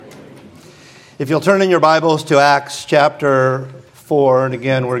If you'll turn in your Bibles to Acts chapter 4, and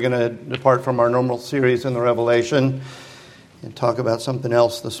again, we're going to depart from our normal series in the Revelation and talk about something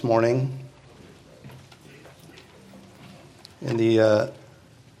else this morning. In the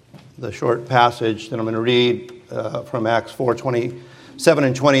short passage that I'm going to read from Acts 4:27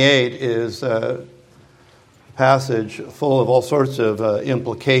 and 28 is a passage full of all sorts of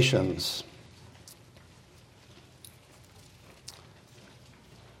implications.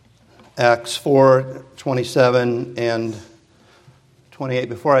 Acts 4:27 and 28.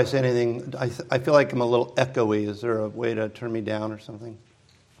 Before I say anything, I feel like I'm a little echoey. Is there a way to turn me down or something?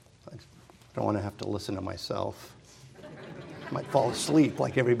 I don't want to have to listen to myself. I might fall asleep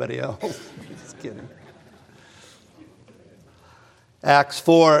like everybody else. Just kidding. Acts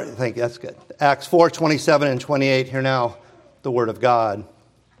 4, thank you, that's good. Acts 4:27 and 28. Hear now the word of God.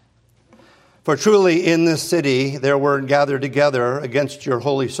 For truly in this city there were gathered together against your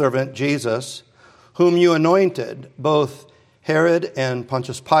holy servant Jesus, whom you anointed, both Herod and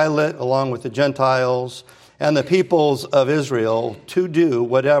Pontius Pilate, along with the Gentiles and the peoples of Israel, to do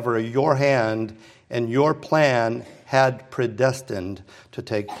whatever your hand and your plan had predestined to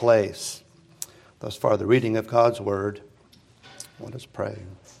take place. Thus far, the reading of God's word. Let us pray.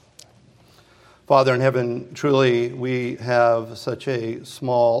 Father in heaven, truly we have such a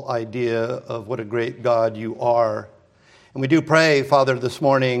small idea of what a great God you are. And we do pray, Father, this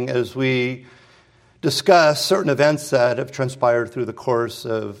morning as we discuss certain events that have transpired through the course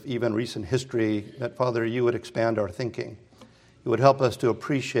of even recent history, that, Father, you would expand our thinking. You would help us to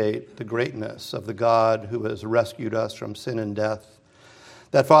appreciate the greatness of the God who has rescued us from sin and death.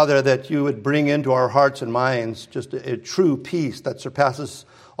 That, Father, that you would bring into our hearts and minds just a true peace that surpasses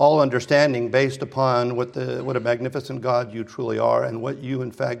all understanding based upon what a magnificent God you truly are and what you,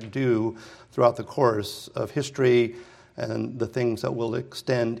 in fact, do throughout the course of history and the things that will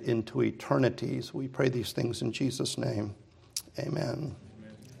extend into eternities. We pray these things in Jesus' name. Amen.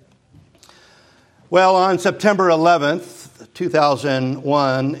 Well, on September 11th,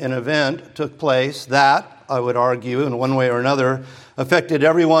 2001, an event took place that, I would argue, in one way or another, affected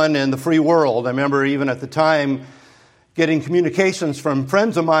everyone in the free world. I remember even at the time getting communications from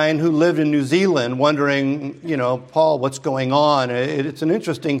friends of mine who lived in New Zealand wondering, Paul, what's going on? It's an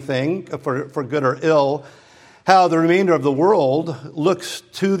interesting thing, for good or ill, how the remainder of the world looks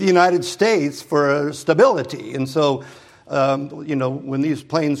to the United States for stability. And so, when these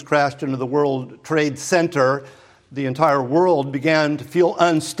planes crashed into the World Trade Center, the entire world began to feel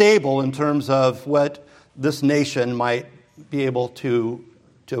unstable in terms of what this nation might be able to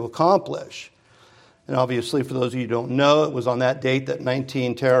accomplish. And obviously, for those of you who don't know, it was on that date that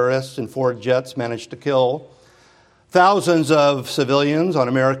 19 terrorists in 4 jets managed to kill thousands of civilians on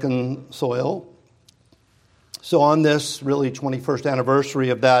American soil. So on this really 21st anniversary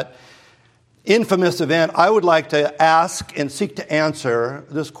of that infamous event, I would like to ask and seek to answer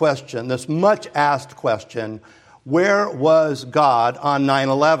this question, this much asked question: where was God on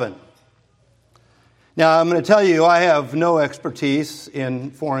 9/11? Now, I'm going to tell you, I have no expertise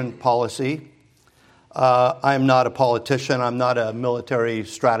in foreign policy. I'm not a politician. I'm not a military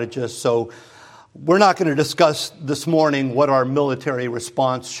strategist. So we're not going to discuss this morning what our military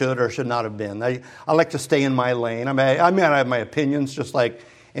response should or should not have been. I like to stay in my lane. I mean, I have my opinions just like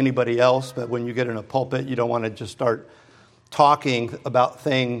anybody else, but when you get in a pulpit, you don't want to just start talking about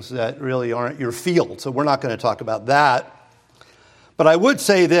things that really aren't your field. So we're not going to talk about that. But I would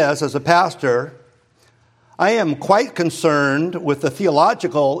say this, as a pastor, I am quite concerned with the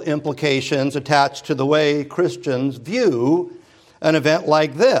theological implications attached to the way Christians view an event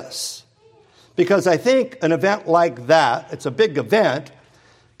like this. Because I think an event like that, it's a big event,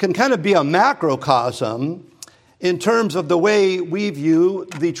 can kind of be a macrocosm in terms of the way we view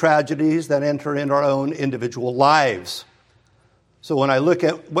the tragedies that enter into our own individual lives. So when I look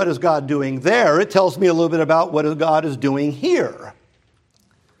at what is God doing there, it tells me a little bit about what God is doing here.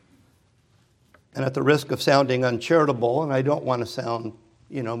 And at the risk of sounding uncharitable, and I don't want to sound,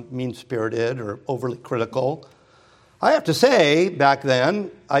 mean-spirited or overly critical, I have to say, back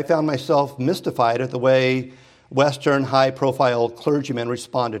then, I found myself mystified at the way Western high-profile clergymen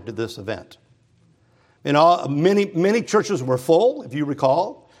responded to this event. Many churches were full, if you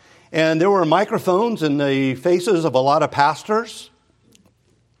recall, and there were microphones in the faces of a lot of pastors.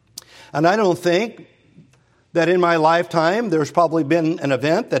 And I don't think that in my lifetime there's probably been an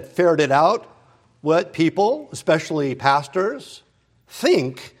event that ferreted out what people, especially pastors,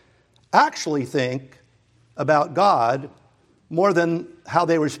 actually think about God more than how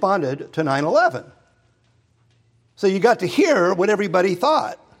they responded to 9/11. So you got to hear what everybody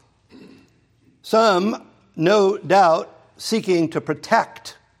thought. Some, no doubt, seeking to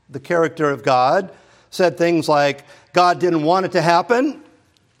protect the character of God, said things like, God didn't want it to happen,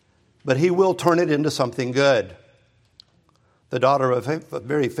 but he will turn it into something good. The daughter of a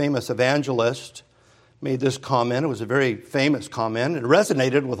very famous evangelist made this comment. It was a very famous comment. It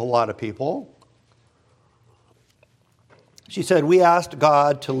resonated with a lot of people. She said, we asked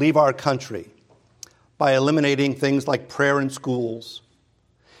God to leave our country by eliminating things like prayer in schools.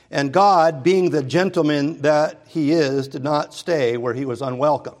 And God, being the gentleman that he is, did not stay where he was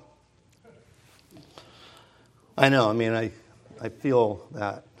unwelcome. I know, I feel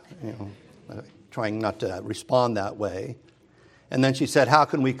that, trying not to respond that way. And then she said, how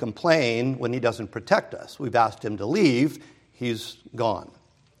can we complain when he doesn't protect us? We've asked him to leave. He's gone.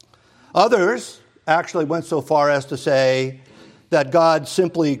 Others actually went so far as to say that God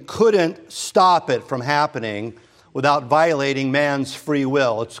simply couldn't stop it from happening without violating man's free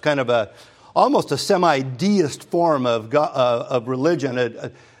will. It's kind of almost a semi-deist form of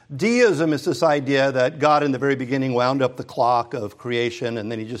religion. Deism is this idea that God in the very beginning wound up the clock of creation and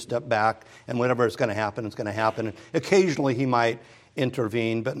then he just stepped back and whenever it's going to happen, it's going to happen. And occasionally he might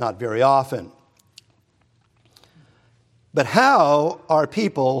intervene, but not very often. But how are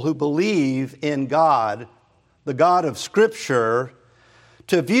people who believe in God, the God of Scripture,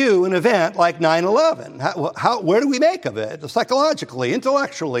 to view an event like 9/11? Where do we make of it? Psychologically,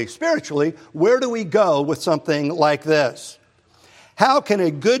 intellectually, spiritually, where do we go with something like this? How can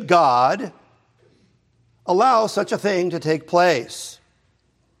a good God allow such a thing to take place?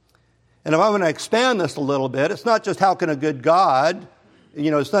 And if I'm going to expand this a little bit, it's not just how can a good God,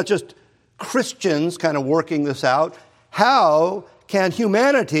 it's not just Christians kind of working this out. How can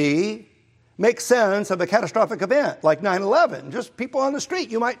humanity make sense of a catastrophic event like 9/11? Just people on the street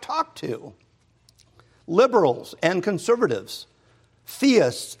you might talk to. Liberals and conservatives,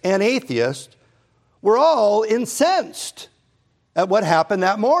 theists and atheists were all incensed at what happened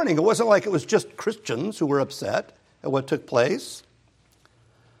that morning. It wasn't like it was just Christians who were upset at what took place.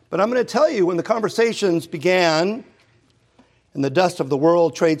 But I'm going to tell you, when the conversations began and the dust of the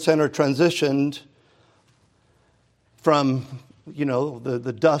World Trade Center transitioned from,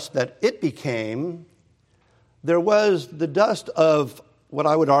 the dust that it became, there was the dust of what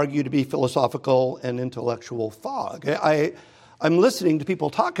I would argue to be philosophical and intellectual fog. I'm listening to people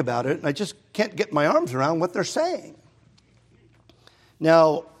talk about it, and I just can't get my arms around what they're saying.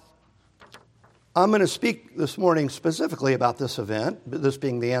 Now, I'm going to speak this morning specifically about this event, this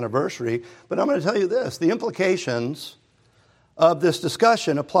being the anniversary, but I'm going to tell you this. The implications of this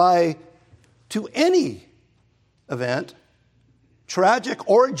discussion apply to any event, tragic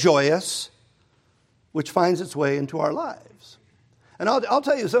or joyous, which finds its way into our lives. And I'll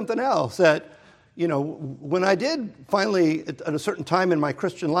tell you something else, that, when I did finally, at a certain time in my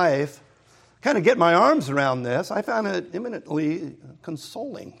Christian life, kind of get my arms around this, I found it eminently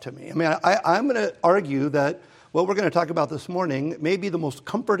consoling to me. I'm going to argue that what we're going to talk about this morning may be the most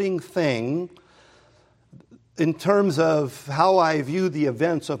comforting thing in terms of how I view the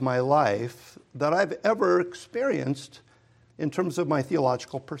events of my life that I've ever experienced in terms of my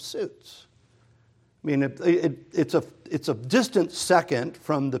theological pursuits. It's a distant second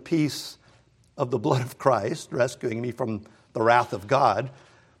from the peace of the blood of Christ, rescuing me from the wrath of God.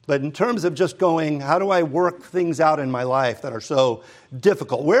 But in terms of just going, how do I work things out in my life that are so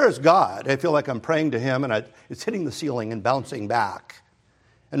difficult? Where is God? I feel like I'm praying to him and it's hitting the ceiling and bouncing back.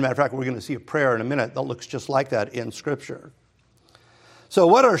 As a matter of fact, we're going to see a prayer in a minute that looks just like that in Scripture. So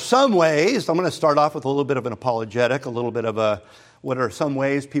what are some ways? I'm going to start off with a little bit of an apologetic, what are some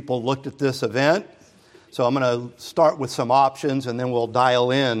ways people looked at this event? So I'm going to start with some options and then we'll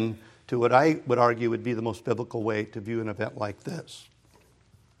dial in to what I would argue would be the most biblical way to view an event like this.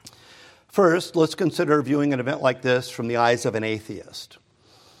 First, let's consider viewing an event like this from the eyes of an atheist.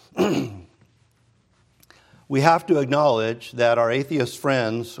 We have to acknowledge that our atheist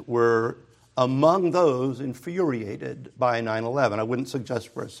friends were among those infuriated by 9/11. I wouldn't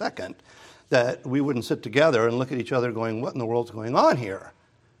suggest for a second that we wouldn't sit together and look at each other going, what in the world's going on here?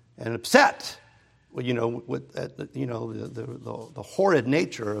 And upset, with the horrid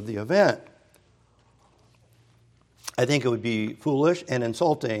nature of the event. I think it would be foolish and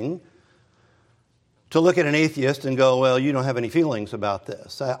insulting to look at an atheist and go, well, you don't have any feelings about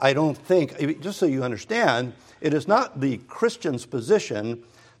this. I don't think, just so you understand, it is not the Christian's position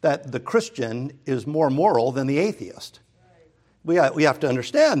that the Christian is more moral than the atheist. We have to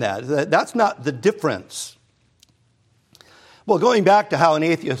understand that. That's not the difference. Well, going back to how an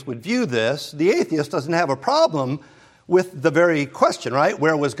atheist would view this, the atheist doesn't have a problem with the very question, right?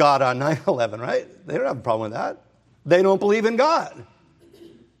 Where was God on 9/11, right? They don't have a problem with that. They don't believe in God.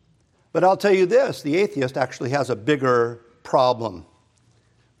 But I'll tell you this, the atheist actually has a bigger problem.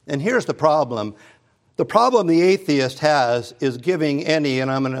 And here's the problem. The problem the atheist has is giving any, and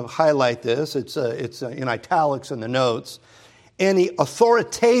I'm going to highlight this, it's in italics in the notes, any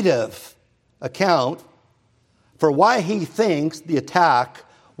authoritative account for why he thinks the attack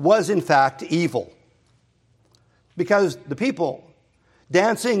was in fact evil. Because the people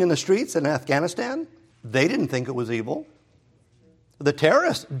dancing in the streets in Afghanistan, they didn't think it was evil. The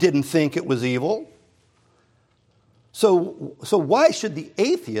terrorists didn't think it was evil. So why should the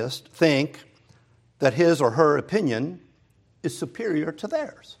atheist think that his or her opinion is superior to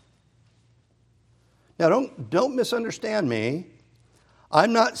theirs? Now, don't misunderstand me.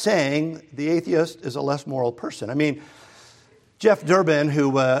 I'm not saying the atheist is a less moral person. I mean, Jeff Durbin, who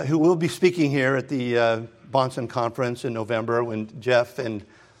will be speaking here at the Bahnsen Conference in November, when Jeff and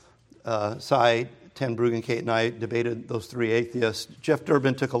Cy, Ten Bruggen, Kate, and I debated those three atheists, Jeff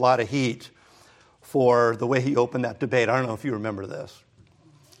Durbin took a lot of heat for the way he opened that debate. I don't know if you remember this.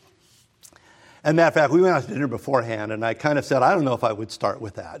 As a matter of fact, we went out to dinner beforehand, and I kind of said, I don't know if I would start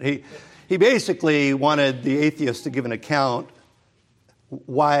with that. He basically wanted the atheist to give an account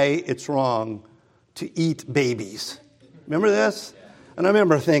why it's wrong to eat babies. Remember this? And I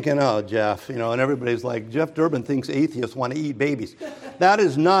remember thinking, oh, Jeff, and everybody's like, Jeff Durbin thinks atheists want to eat babies. That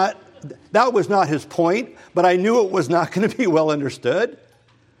was not his point, but I knew it was not going to be well understood.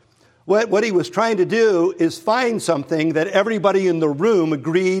 What he was trying to do is find something that everybody in the room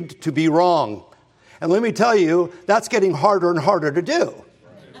agreed to be wrong. And let me tell you, that's getting harder and harder to do.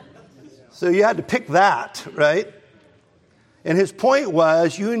 So you had to pick that, right? And his point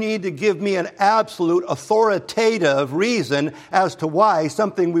was, you need to give me an absolute authoritative reason as to why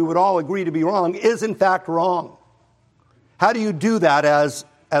something we would all agree to be wrong is in fact wrong. How do you do that as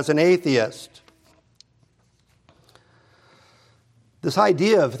an atheist? This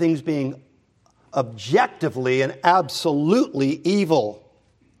idea of things being objectively and absolutely evil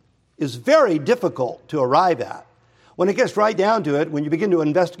is very difficult to arrive at. When it gets right down to it, when you begin to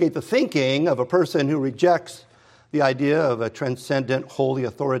investigate the thinking of a person who rejects the idea of a transcendent, holy,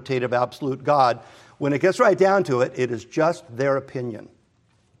 authoritative, absolute God, when it gets right down to it, it is just their opinion.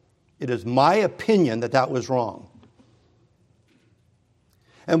 It is my opinion that that was wrong.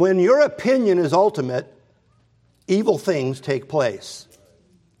 And when your opinion is ultimate, evil things take place.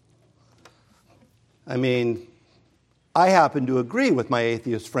 I mean, I happen to agree with my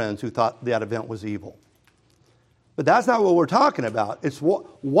atheist friends who thought that event was evil. But that's not what we're talking about. It's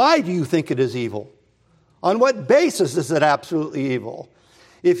why do you think it is evil? On what basis is it absolutely evil?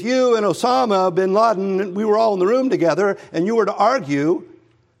 If you and Osama bin Laden, we were all in the room together, and you were to argue,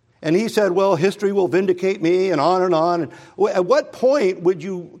 and he said, well, history will vindicate me, and on and on. At what point would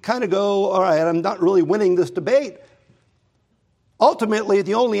you kind of go, all right, I'm not really winning this debate? Ultimately,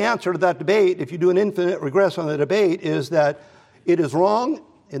 the only answer to that debate, if you do an infinite regress on the debate, is that it is wrong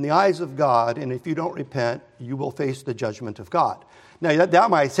in the eyes of God, and if you don't repent, you will face the judgment of God. Now, that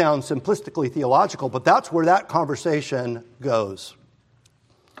might sound simplistically theological, but that's where that conversation goes.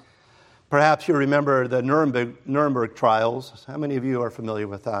 Perhaps you remember the Nuremberg trials. How many of you are familiar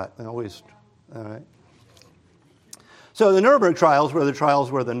with that? All right. So the Nuremberg trials were the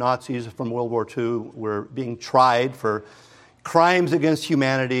trials where the Nazis from World War II were being tried for crimes against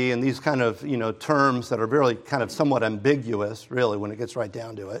humanity and these kind of, terms that are really kind of somewhat ambiguous, really, when it gets right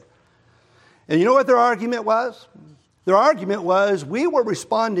down to it. And you know what their argument was? Their argument was, we were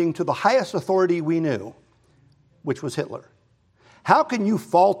responding to the highest authority we knew, which was Hitler. How can you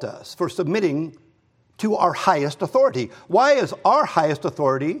fault us for submitting to our highest authority? Why is our highest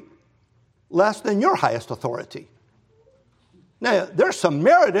authority less than your highest authority? Now, there's some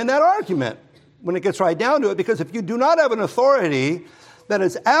merit in that argument when it gets right down to it, because if you do not have an authority that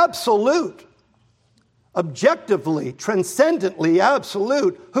is absolute, objectively, transcendently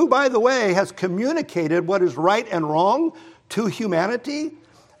absolute, who, by the way, has communicated what is right and wrong to humanity,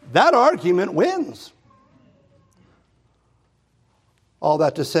 that argument wins. All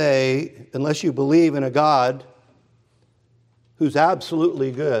that to say, unless you believe in a God who's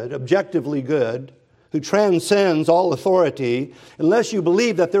absolutely good, objectively good, who transcends all authority, unless you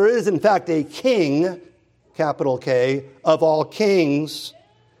believe that there is in fact a king, capital K, of all kings,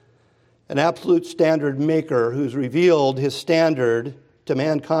 an absolute standard maker who's revealed his standard to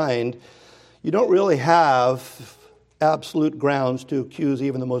mankind, you don't really have absolute grounds to accuse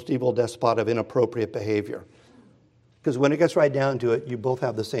even the most evil despot of inappropriate behavior. Because when it gets right down to it, you both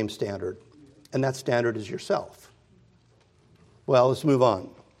have the same standard, and that standard is yourself. Well, let's move on.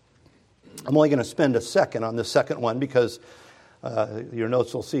 I'm only going to spend a second on the second one because your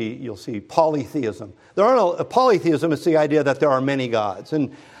notes you'll see polytheism. Polytheism is the idea that there are many gods.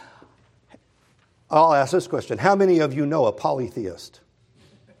 And I'll ask this question. How many of you know a polytheist?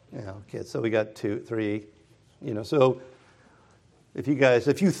 Yeah, okay, so we got 2, 3. So if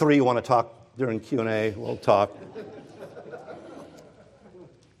you three want to talk during Q&A, we'll talk.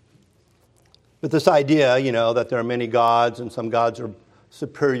 But this idea, that there are many gods and some gods are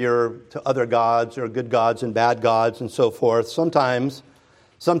superior to other gods, there are good gods and bad gods and so forth. Sometimes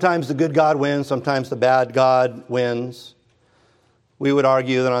the good God wins, sometimes the bad God wins. We would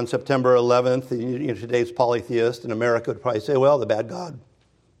argue that on September 11th, today's polytheist in America would probably say, well, the bad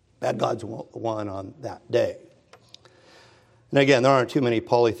God's won on that day. And again, there aren't too many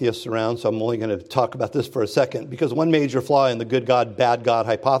polytheists around, so I'm only going to talk about this for a second, because one major flaw in the good God, bad God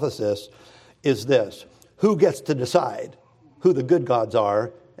hypothesis is this: who gets to decide who the good gods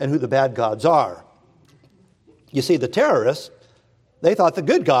are and who the bad gods are? You see, the terrorists, they thought the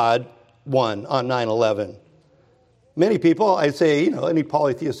good God won on 9/11. Many people, I'd say, any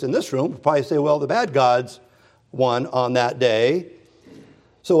polytheists in this room would probably say, well, the bad gods won on that day.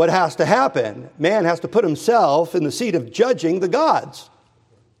 So what has to happen? Man has to put himself in the seat of judging the gods,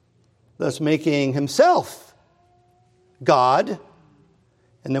 thus making himself God.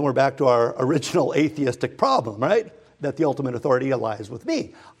 And then we're back to our original atheistic problem, right? That the ultimate authority lies with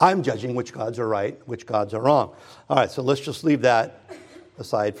me. I'm judging which gods are right, which gods are wrong. All right, so let's just leave that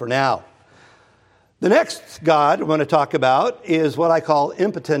aside for now. The next God we're going to talk about is what I call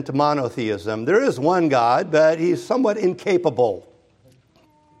impotent monotheism. There is one God, but he's somewhat incapable.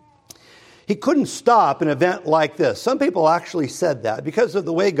 He couldn't stop an event like this. Some people actually said that because of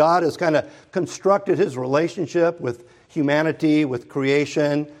the way God has kind of constructed his relationship with humanity, with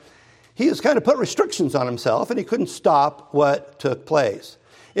creation. He has kind of put restrictions on himself, and he couldn't stop what took place.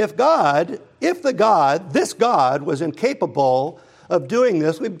 If this God was incapable of doing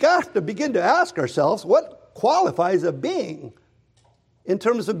this, we've got to begin to ask ourselves, what qualifies a being in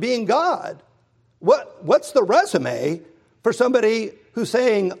terms of being God? What's the resume for somebody who's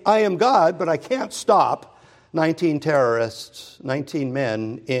saying, I am God, but I can't stop 19 terrorists, 19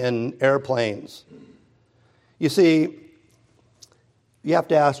 men in airplanes? You see, you have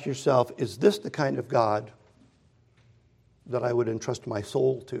to ask yourself, is this the kind of God that I would entrust my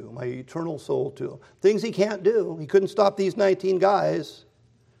soul to, my eternal soul to? Things he can't do. He couldn't stop these 19 guys.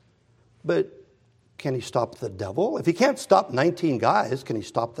 But can he stop the devil? If he can't stop 19 guys, can he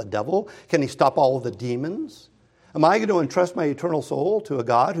stop the devil? Can he stop all of the demons? Am I going to entrust my eternal soul to a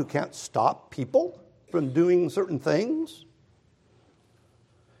God who can't stop people from doing certain things?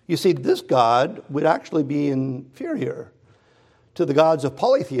 You see, this God would actually be inferior to the gods of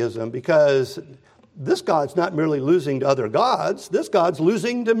polytheism, because this God's not merely losing to other gods, this God's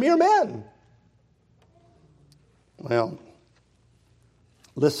losing to mere men. Well,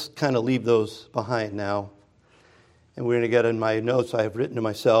 let's kind of leave those behind now. And we're going to get in my notes I have written to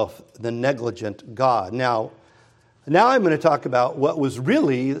myself, the negligent God. Now I'm going to talk about what was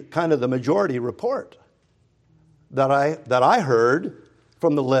really kind of the majority report that I heard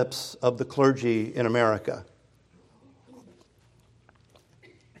from the lips of the clergy in America.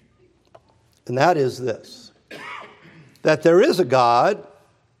 And that is this: that there is a God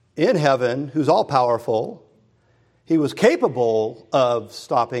in heaven who's all-powerful. He was capable of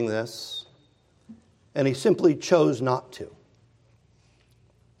stopping this, and he simply chose not to.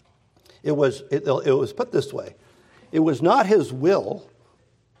 It was put this way: it was not his will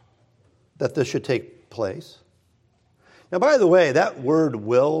that this should take place. Now, by the way, that word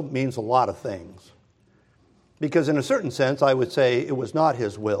will means a lot of things. Because in a certain sense, I would say it was not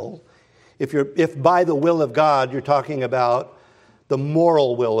his will. If by the will of God, you're talking about the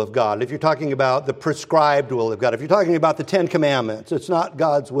moral will of God, if you're talking about the prescribed will of God, if you're talking about the 10 Commandments, it's not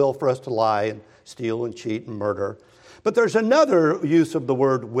God's will for us to lie and steal and cheat and murder. But there's another use of the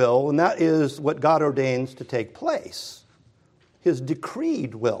word will, and that is what God ordains to take place, his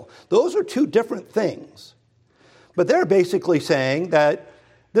decreed will. Those are two different things. But they're basically saying that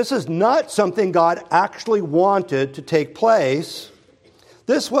this is not something God actually wanted to take place.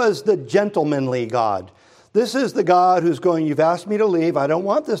 This was the gentlemanly God. This is the God who's going, you've asked me to leave. I don't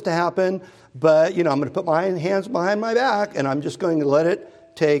want this to happen, but I'm going to put my hands behind my back and I'm just going to let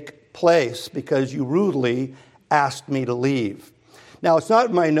it take place because you rudely asked me to leave. Now, it's not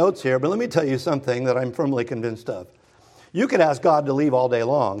in my notes here, but let me tell you something that I'm firmly convinced of. You could ask God to leave all day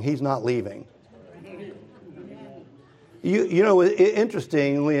long. He's not leaving.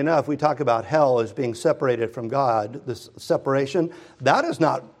 Interestingly enough, we talk about hell as being separated from God, this separation. That is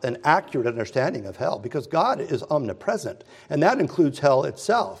not an accurate understanding of hell, because God is omnipresent, and that includes hell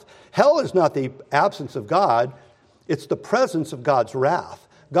itself. Hell is not the absence of God, it's the presence of God's wrath.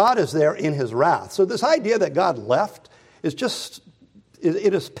 God is there in his wrath. So this idea that God left is just,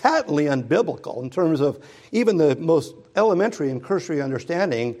 it is patently unbiblical in terms of even the most elementary and cursory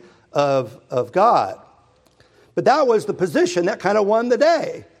understanding of God. But that was the position that kind of won the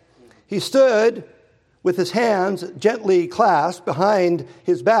day. He stood with his hands gently clasped behind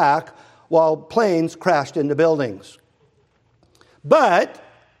his back while planes crashed into buildings. But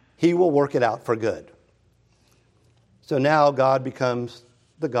he will work it out for good. So now God becomes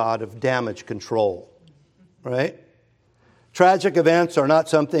the God of damage control, right? Tragic events are not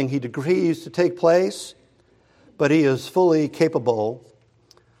something he decrees to take place, but he is fully capable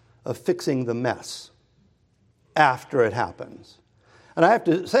of fixing the mess after it happens. And I have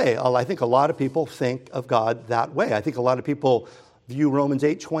to say, I think a lot of people think of God that way. I think a lot of people view Romans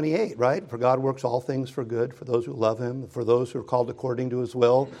 8:28, right? For God works all things for good for those who love him, for those who are called according to his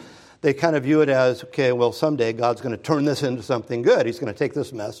will. They kind of view it as, okay, well, someday God's going to turn this into something good. He's going to take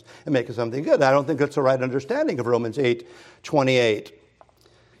this mess and make it something good. I don't think that's the right understanding of Romans 8:28.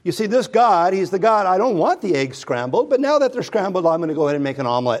 You see, this God, he's the God, I don't want the eggs scrambled, but now that they're scrambled, I'm going to go ahead and make an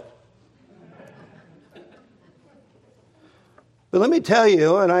omelet. But let me tell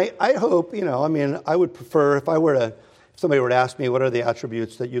you, and I hope, I would prefer if somebody were to ask me, what are the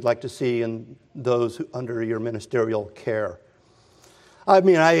attributes that you'd like to see in those under your ministerial care?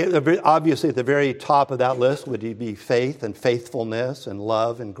 Obviously at the very top of that list would be faith and faithfulness and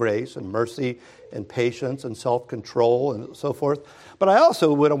love and grace and mercy and patience and self-control and so forth. But I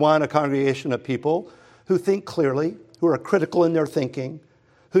also would want a congregation of people who think clearly, who are critical in their thinking,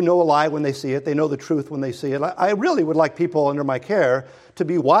 who know a lie when they see it, they know the truth when they see it. I really would like people under my care to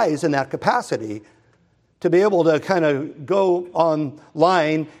be wise in that capacity, to be able to kind of go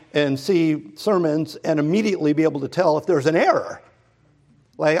online and see sermons and immediately be able to tell if there's an error.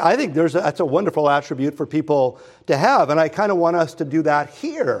 I think that's a wonderful attribute for people to have, and I kind of want us to do that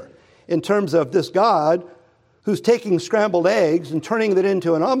here in terms of this God who's taking scrambled eggs and turning it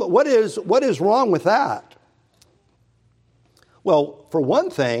into an omelet. What is wrong with that? Well, for one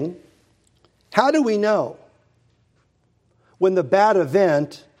thing, how do we know when the bad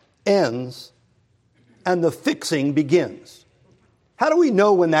event ends and the fixing begins? How do we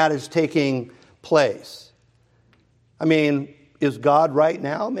know when that is taking place? Is God right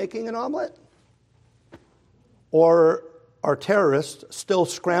now making an omelet? Or are terrorists still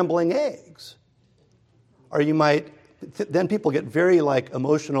scrambling eggs? Or then people get very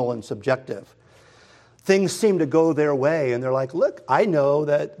emotional and subjective. Things seem to go their way and they're like, look, I know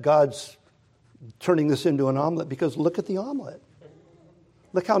that God's turning this into an omelet because look at the omelet.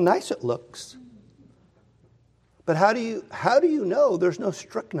 Look how nice it looks. But how do you know there's no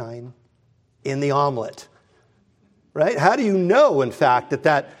strychnine in the omelet? Right? How do you know, in fact,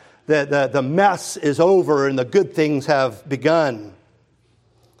 that the mess is over and the good things have begun?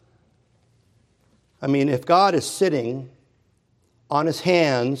 If God is sitting on his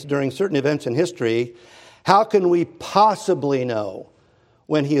hands during certain events in history, how can we possibly know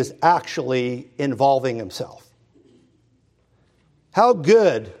when he is actually involving himself? How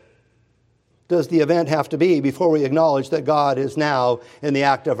good does the event have to be before we acknowledge that God is now in the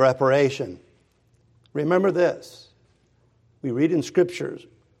act of reparation? Remember this. We read in Scriptures,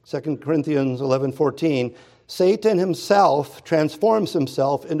 2 Corinthians 11:14, Satan himself transforms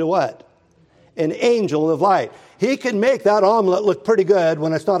himself into what? An angel of light. He can make that omelet look pretty good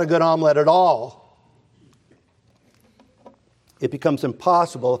when it's not a good omelet at all. It becomes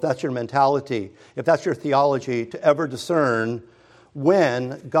impossible, if that's your mentality, if that's your theology, to ever discern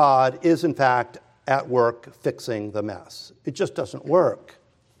when God is in fact at work fixing the mess. It just doesn't work.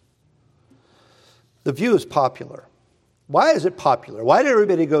 The view is popular. Why is it popular? Why did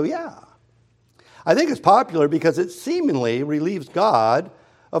everybody go, yeah? I think it's popular because it seemingly relieves God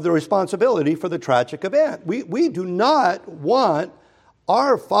of the responsibility for the tragic event. We do not want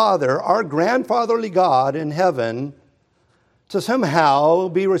our Father, our grandfatherly God in heaven, to somehow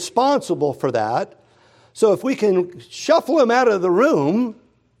be responsible for that. So if we can shuffle him out of the room,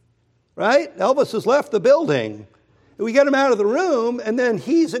 right? Elvis has left the building. We get him out of the room and then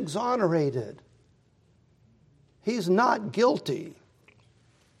he's exonerated. He's not guilty.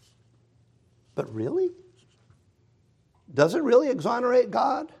 But really? Does it really exonerate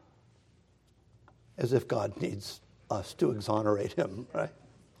God? As if God needs us to exonerate him, right?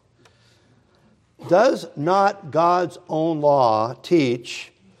 Does not God's own law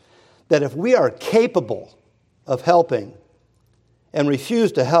teach that if we are capable of helping and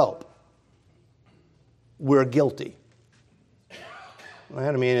refuse to help, we're guilty?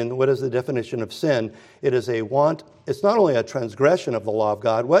 Right? And what is the definition of sin? It is a want, it's not only a transgression of the law of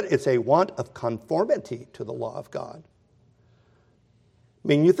God, it's a want of conformity to the law of God. I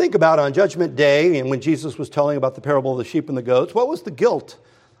mean, you think about on Judgment Day, and when Jesus was telling about the parable of the sheep and the goats, what was the guilt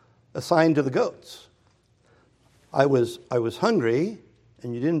assigned to the goats? I was hungry,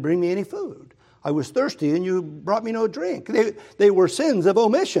 and you didn't bring me any food. I was thirsty, and you brought me no drink. They were sins of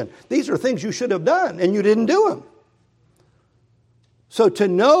omission. These are things you should have done, and you didn't do them. So to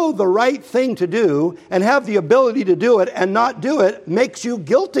know the right thing to do and have the ability to do it and not do it makes you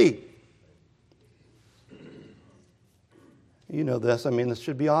guilty. You know this. I mean, this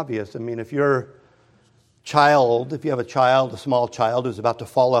should be obvious. I mean, if you have a child, a small child who's about to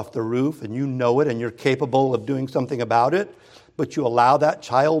fall off the roof and you know it and you're capable of doing something about it, but you allow that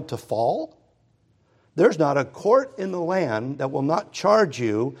child to fall, there's not a court in the land that will not charge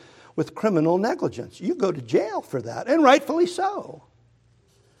you with criminal negligence. You go to jail for that, and rightfully so.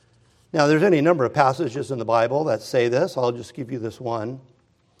 Now, there's any number of passages in the Bible that say this. I'll just give you this one.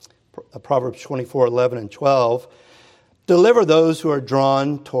 Proverbs 24:11 and 12. Deliver those who are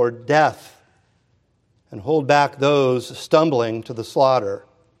drawn toward death, and hold back those stumbling to the slaughter.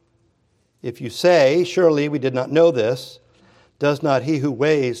 If you say, surely we did not know this, does not he who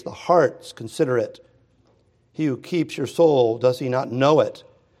weighs the hearts consider it? He who keeps your soul, does he not know it?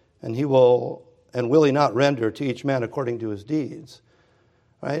 And will he not render to each man according to his deeds?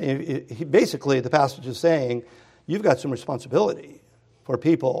 Right? Basically, the passage is saying, you've got some responsibility for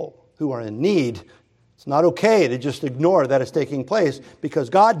people who are in need. It's not okay to just ignore that it's taking place because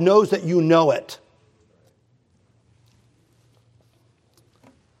God knows that you know it.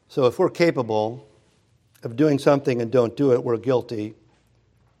 So if we're capable of doing something and don't do it, we're guilty.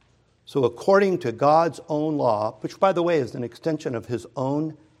 So according to God's own law, which, by the way, is an extension of his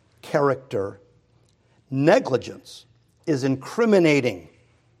own character, negligence is incriminating.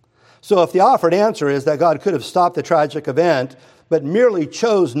 So if the offered answer is that God could have stopped the tragic event, but merely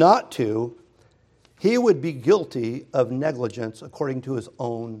chose not to, he would be guilty of negligence according to his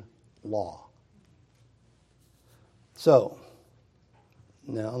own law. So,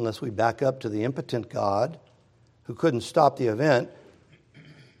 now, unless we back up to the impotent God who couldn't stop the event,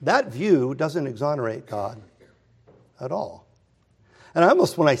 that view doesn't exonerate God at all. And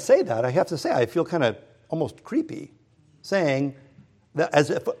when I say that, I have to say I feel kind of almost creepy saying that as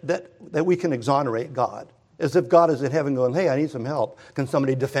if that we can exonerate God, as if God is in heaven going, hey, I need some help. Can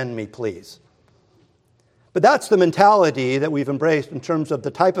somebody defend me, please? But that's the mentality that we've embraced in terms of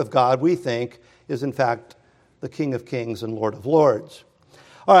the type of God we think is, in fact, the King of Kings and Lord of Lords.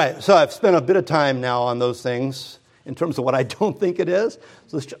 All right, so I've spent a bit of time now on those things in terms of what I don't think it is.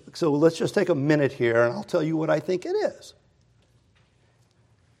 So let's just take a minute here, and I'll tell you what I think it is.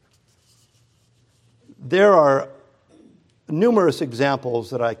 There are numerous examples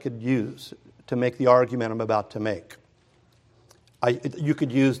that I could use to make the argument I'm about to make. You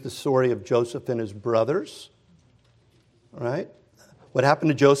could use the story of Joseph and his brothers, right? What happened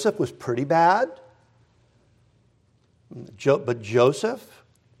to Joseph was pretty bad. But Joseph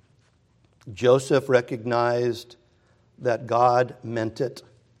recognized that God meant it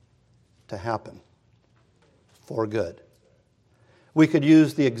to happen for good. We could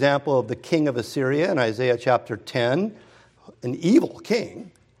use the example of the king of Assyria in Isaiah chapter 10, an evil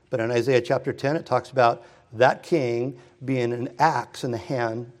king, but in Isaiah chapter 10 it talks about that king being an axe in the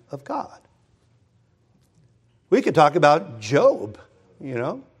hand of God. We could talk about Job,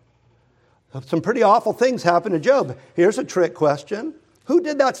 Some pretty awful things happened to Job. Here's a trick question. Who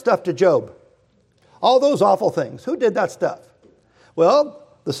did that stuff to Job? All those awful things. Who did that stuff? Well,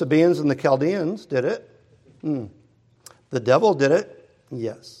 the Sabaeans and the Chaldeans did it. The devil did it.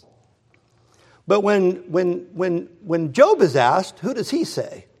 Yes. But when Job is asked, who does he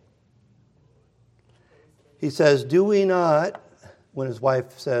say? He says, do we not, when his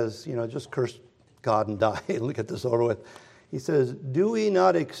wife says, just curse God and die and get this over with. He says, do we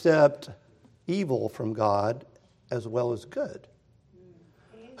not accept evil from God as well as good?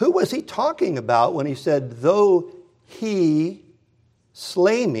 Who was he talking about when he said, though he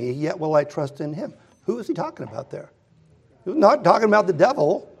slay me, yet will I trust in him? Who is he talking about there? He's not talking about the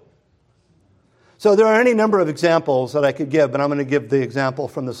devil. So there are any number of examples that I could give, but I'm going to give the example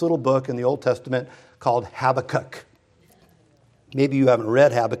from this little book in the Old Testament called Habakkuk. Maybe you haven't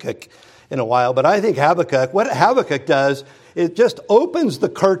read Habakkuk in a while, but I think what Habakkuk does, it just opens the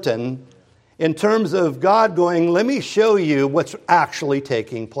curtain in terms of God going, let me show you what's actually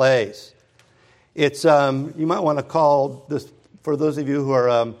taking place. It's, you might want to call this, for those of you who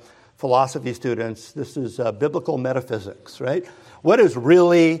are philosophy students, this is biblical metaphysics, right? What is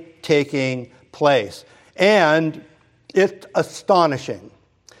really taking place? And it's astonishing.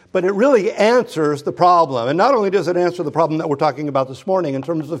 But it really answers the problem. And not only does it answer the problem that we're talking about this morning in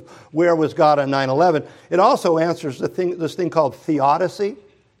terms of where was God on 9/11, it also answers this thing called theodicy.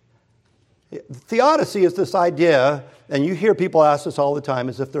 Theodicy is this idea, and you hear people ask this all the time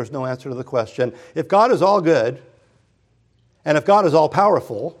as if there's no answer to the question, if God is all good, and if God is all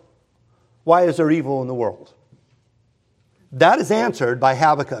powerful, why is there evil in the world? That is answered by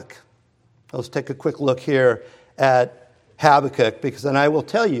Habakkuk. Let's take a quick look here at Habakkuk, because then I will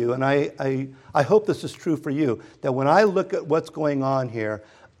tell you, and I hope this is true for you, that when I look at what's going on here,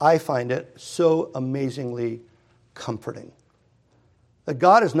 I find it so amazingly comforting. That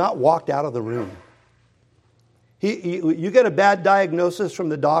God has not walked out of the room. You get a bad diagnosis from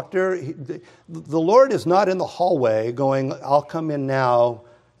the doctor, the Lord is not in the hallway going, I'll come in now,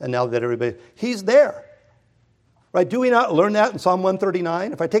 and now that everybody... He's there. Right? Do we not learn that in Psalm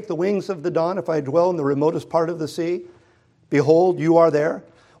 139? If I take the wings of the dawn, if I dwell in the remotest part of the sea, behold, you are there.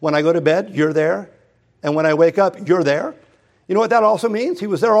 When I go to bed, you're there. And when I wake up, you're there. You know what that also means? He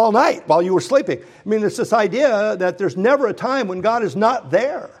was there all night while you were sleeping. I mean, it's this idea that there's never a time when God is not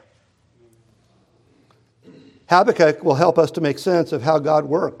there. Habakkuk will help us to make sense of how God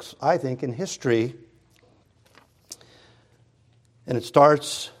works, I think, in history. And it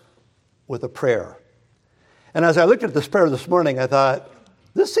starts with a prayer. And as I looked at this prayer this morning, I thought,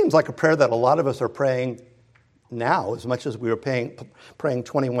 this seems like a prayer that a lot of us are praying now as much as we were praying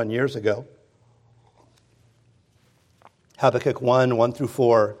 21 years ago. Habakkuk 1, 1 through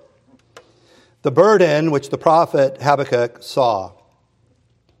 4. The burden which the prophet Habakkuk saw.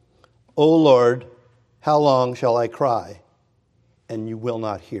 O Lord, how long shall I cry, and you will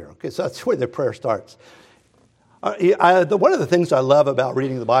not hear? Okay, so that's where the prayer starts. One of the things I love about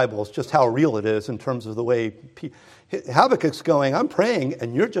reading the Bible is just how real it is in terms of the way Habakkuk's going, I'm praying,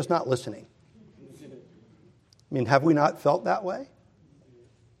 and you're just not listening. I mean, have we not felt that way?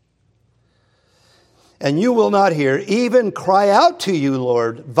 And you will not hear, even cry out to you,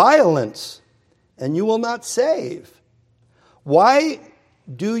 Lord, violence, and you will not save. Why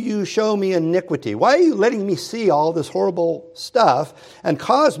do you show me iniquity? Why are you letting me see all this horrible stuff and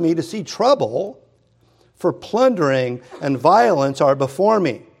cause me to see trouble? For plundering and violence are before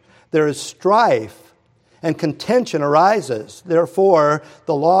me. There is strife and contention arises. Therefore,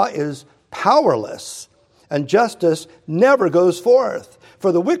 the law is powerless and justice never goes forth.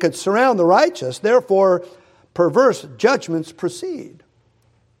 For the wicked surround the righteous. Therefore, perverse judgments proceed.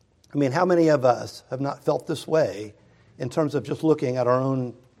 I mean, how many of us have not felt this way in terms of just looking at our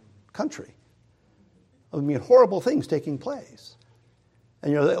own country? I mean, horrible things taking place.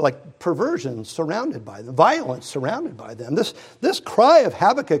 And you're like perversion surrounded by them, violence surrounded by them. This cry of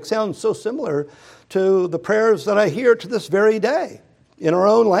Habakkuk sounds so similar to the prayers that I hear to this very day in our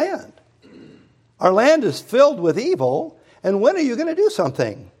own land. Our land is filled with evil, and when are you going to do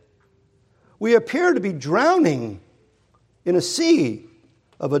something? We appear to be drowning in a sea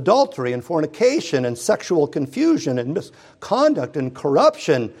of adultery and fornication and sexual confusion and misconduct and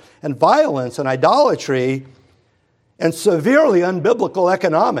corruption and violence and idolatry and severely unbiblical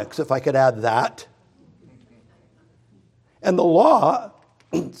economics, if I could add that. And the law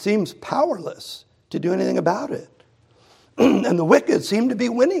seems powerless to do anything about it. And the wicked seem to be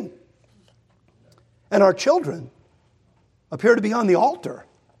winning. And our children appear to be on the altar.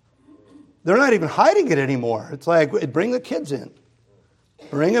 They're not even hiding it anymore. It's like, bring the kids in.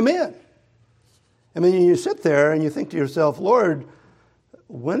 Bring them in. I mean, you sit there and you think to yourself, Lord,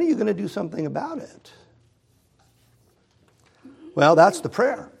 when are you going to do something about it? Well, that's the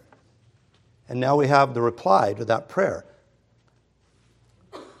prayer. And now we have the reply to that prayer.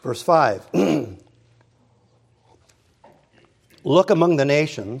 Verse 5. Look among the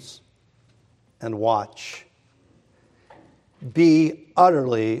nations and watch. Be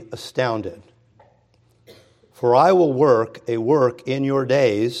utterly astounded. For I will work a work in your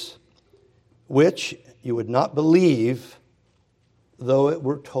days which you would not believe though it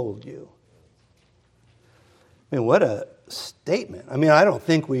were told you. I mean, what a statement. I mean, I don't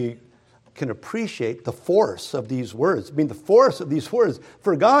think we can appreciate the force of these words. I mean, the force of these words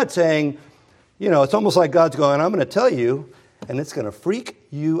for God saying, you know, it's almost like God's going, I'm going to tell you, and it's going to freak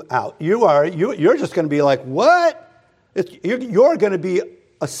you out. You're just going to be like, what? You're going to be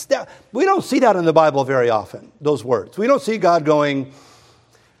astounded. We don't see that in the Bible very often, those words. We don't see God going,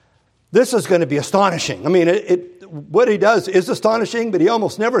 this is going to be astonishing. I mean, what he does is astonishing, but he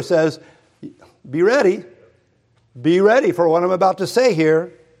almost never says, be ready. Be ready for what I'm about to say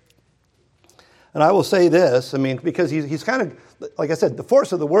here. And I will say this, I mean, because he's kind of, like I said, the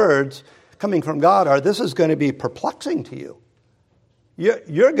force of the words coming from God are, this is going to be perplexing to you. It's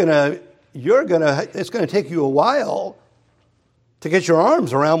going to take you a while to get your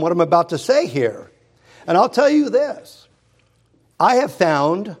arms around what I'm about to say here. And I'll tell you this. I have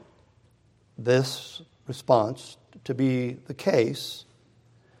found this response to be the case,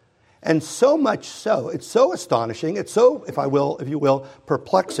 and so much so, it's so astonishing, it's so, if you will,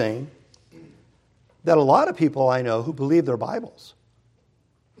 perplexing, that a lot of people I know who believe their Bibles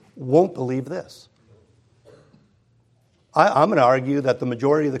won't believe this. I'm going to argue that the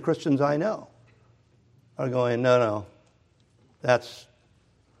majority of the Christians I know are going, no, that's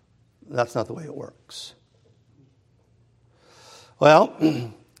not the way it works. Well,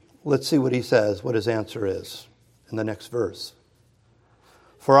 let's see what he says, what his answer is in the next verse.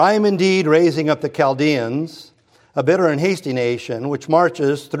 For I am indeed raising up the Chaldeans, a bitter and hasty nation, which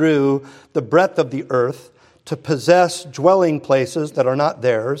marches through the breadth of the earth to possess dwelling places that are not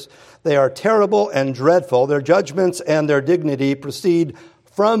theirs. They are terrible and dreadful. Their judgments and their dignity proceed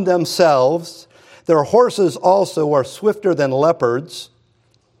from themselves. Their horses also are swifter than leopards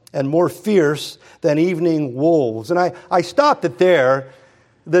and more fierce than evening wolves. And I stopped it there.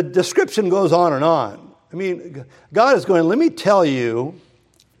 The description goes on and on. I mean, God is going, let me tell you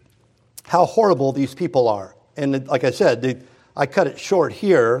how horrible these people are. And like I said, I cut it short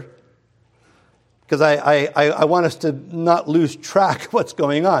here because I want us to not lose track of what's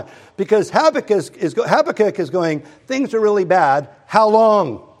going on. Because Habakkuk is going, things are really bad. How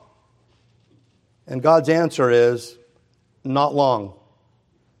long? And God's answer is, not long.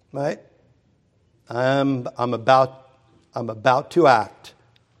 Right? I'm about to act.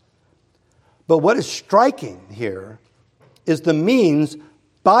 But what is striking here is the means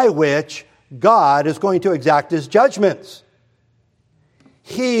by which God is going to exact his judgments.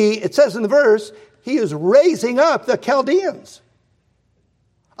 It says in the verse, he is raising up the Chaldeans.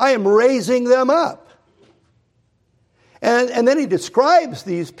 I am raising them up. And then he describes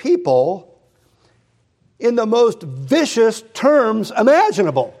these people in the most vicious terms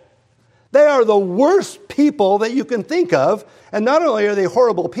imaginable. They are the worst people that you can think of. And not only are they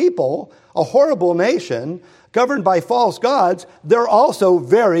horrible people, a horrible nation, governed by false gods, they're also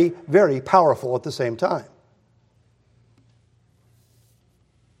very, very powerful at the same time.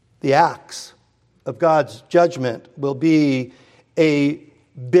 The axe of God's judgment will be a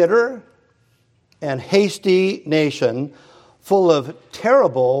bitter and hasty nation full of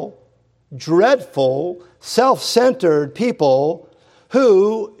terrible, dreadful, self-centered people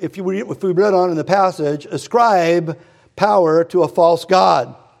who, if we read on in the passage, ascribe power to a false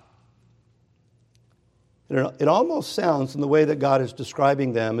god. It almost sounds, in the way that God is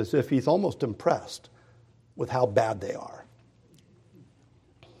describing them, as if he's almost impressed with how bad they are.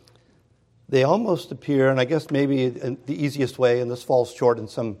 They almost appear, and I guess maybe the easiest way, and this falls short in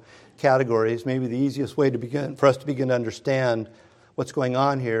some categories, maybe the easiest way for us to begin to understand what's going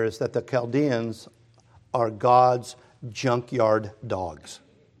on here is that the Chaldeans are God's junkyard dogs.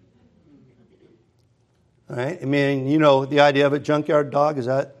 All right? I mean, you know the idea of a junkyard dog, is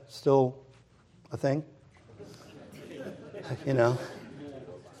that still a thing? You know.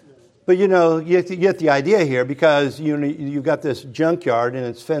 But you know, you get the idea here, because you've got this junkyard and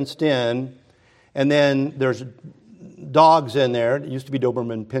it's fenced in, and then there's dogs in there. It used to be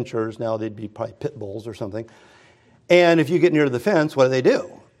Doberman Pinschers, now they'd be probably pit bulls or something. And if you get near the fence, what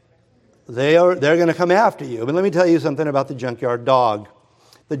do? They're going to come after you. But let me tell you something about the junkyard dog.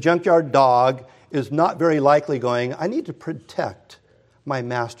 The junkyard dog is not very likely going, I need to protect my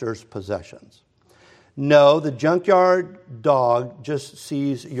master's possessions. No, the junkyard dog just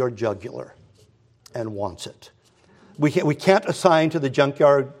sees your jugular and wants it. We can't assign to the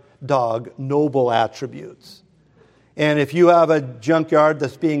junkyard dog noble attributes. And if you have a junkyard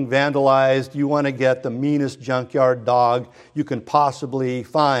that's being vandalized, you want to get the meanest junkyard dog you can possibly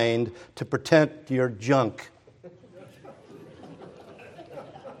find to protect your junk.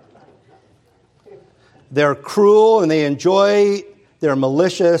 They're cruel and they enjoy their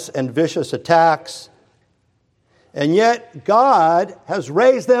malicious and vicious attacks. And yet God has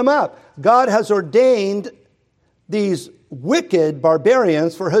raised them up. God has ordained these wicked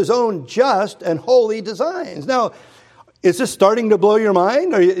barbarians for his own just and holy designs. Now, is this starting to blow your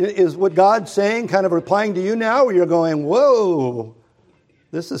mind? Or is what God's saying kind of replying to you now, where you're going, whoa,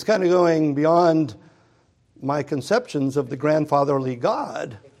 this is kind of going beyond my conceptions of the grandfatherly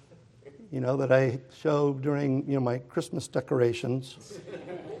God, that I show during, my Christmas decorations.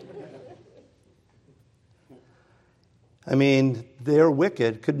 I mean, they're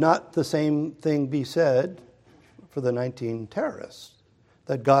wicked. Could not the same thing be said for the 19 terrorists?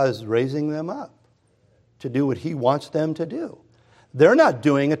 That God is raising them up to do what he wants them to do. They're not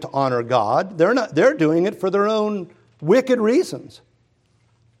doing it to honor God. They're doing it for their own wicked reasons.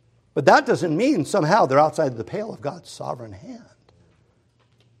 But that doesn't mean somehow they're outside the pale of God's sovereign hand.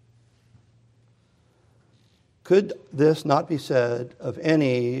 Could this not be said of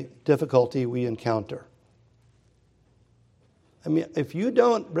any difficulty we encounter? I mean, if you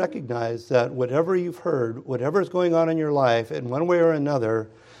don't recognize that whatever you've heard, whatever is going on in your life, in one way or another,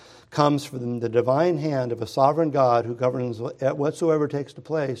 comes from the divine hand of a sovereign God who governs whatsoever takes to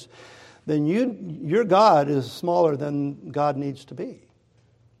place, then your God is smaller than God needs to be.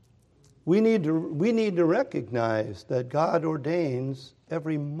 We need to recognize that God ordains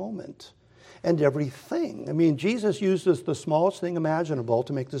every moment and everything. I mean, Jesus uses the smallest thing imaginable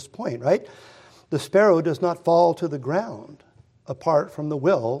to make this point, right? The sparrow does not fall to the ground apart from the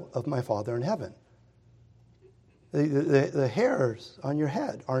will of my Father in heaven. The hairs on your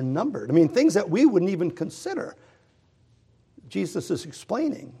head are numbered. I mean, things that we wouldn't even consider. Jesus is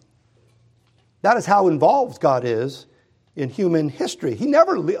explaining. That is how involved God is in human history. He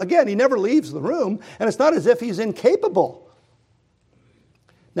never leaves the room, and it's not as if he's incapable.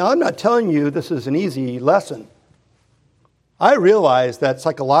 Now, I'm not telling you this is an easy lesson. I realize that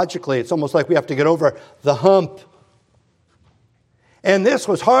psychologically it's almost like we have to get over the hump. And this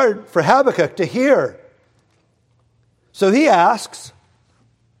was hard for Habakkuk to hear. So he asks,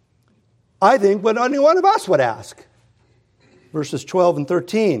 I think, what any one of us would ask. Verses 12 and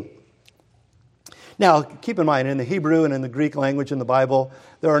 13. Now, keep in mind, in the Hebrew and in the Greek language in the Bible,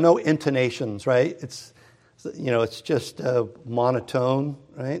 there are no intonations, right? It's just monotone,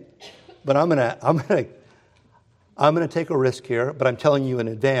 right? But I'm gonna take a risk here, but I'm telling you in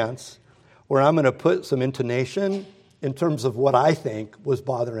advance, where I'm gonna put some intonation in terms of what I think was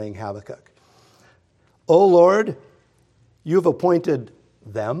bothering Habakkuk. O Lord, you've appointed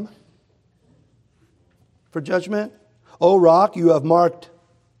them for judgment. O rock, you have marked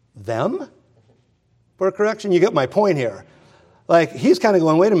them for correction. You get my point here. Like, he's kind of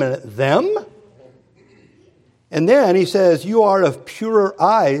going, wait a minute, them? And then he says, you are of purer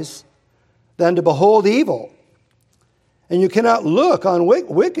eyes than to behold evil. And you cannot look on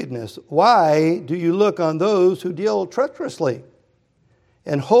wickedness. Why do you look on those who deal treacherously?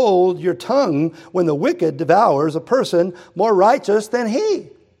 And hold your tongue when the wicked devours a person more righteous than he.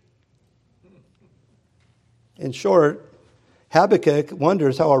 In short, Habakkuk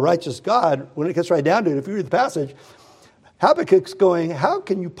wonders how a righteous God, when it gets right down to it, if you read the passage, Habakkuk's going, how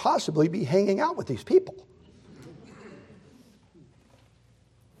can you possibly be hanging out with these people?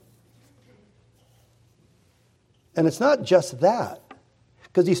 And it's not just that.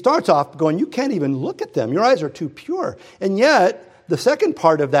 Because he starts off going, you can't even look at them. Your eyes are too pure. And yet, the second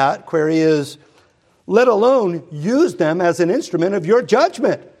part of that query is, let alone use them as an instrument of your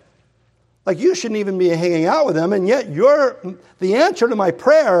judgment. Like, you shouldn't even be hanging out with them, and yet the answer to my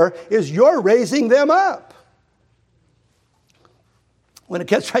prayer is you're raising them up. When it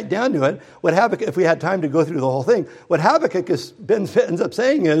gets right down to it, what Habakkuk, if we had time to go through the whole thing, what Habakkuk ends up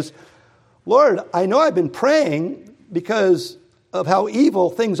saying is, Lord, I know I've been praying because of how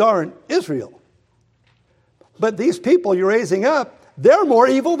evil things are in Israel. But these people you're raising up, they're more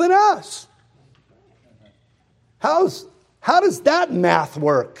evil than us. How does that math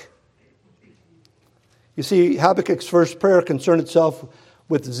work? You see, Habakkuk's first prayer concerned itself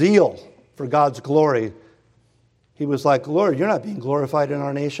with zeal for God's glory. He was like, Lord, you're not being glorified in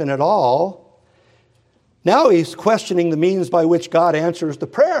our nation at all. Now he's questioning the means by which God answers the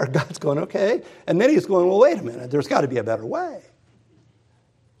prayer. God's going, okay. And then he's going, well, wait a minute. There's got to be a better way.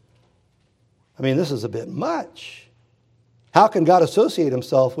 I mean, this is a bit much. How can God associate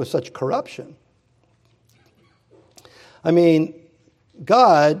himself with such corruption? I mean,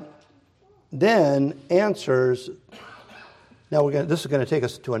 God then answers. Now this is going to take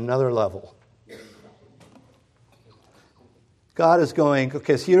us to another level. God is going,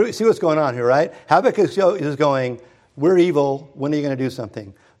 okay, see what's going on here, right? Habakkuk is going, we're evil, when are you going to do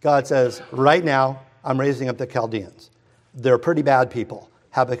something? God says, right now, I'm raising up the Chaldeans. They're pretty bad people.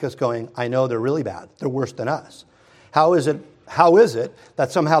 Habakkuk's going, I know they're really bad. They're worse than us. How is it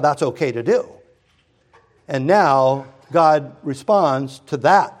that somehow that's okay to do? And now God responds to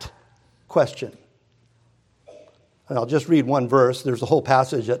that question. And I'll just read one verse. There's a whole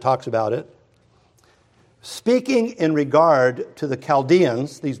passage that talks about it. Speaking in regard to the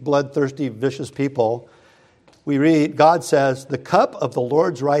Chaldeans, these bloodthirsty, vicious people, we read, God says, the cup of the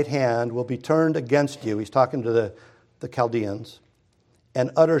Lord's right hand will be turned against you. He's talking to the Chaldeans.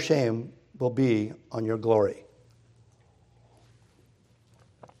 And utter shame will be on your glory.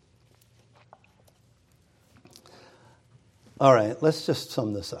 All right, let's just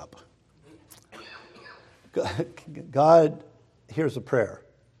sum this up. God hears a prayer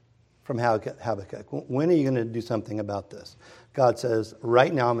from Habakkuk. When are you going to do something about this? God says,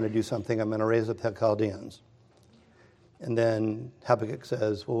 right now I'm going to do something. I'm going to raise up the Chaldeans. And then Habakkuk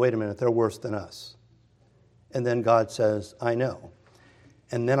says, well, wait a minute, they're worse than us. And then God says, I know.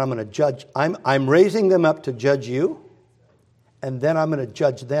 And then I'm going to judge. I'm raising them up to judge you, and then I'm going to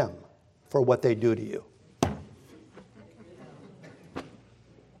judge them for what they do to you.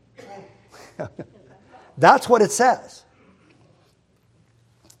 That's what it says.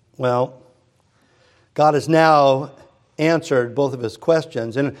 Well, God has now answered both of his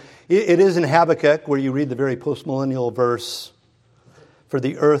questions. And it is in Habakkuk where you read the very postmillennial verse, for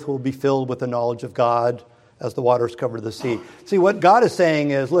the earth will be filled with the knowledge of God as the waters cover the sea. See, what God is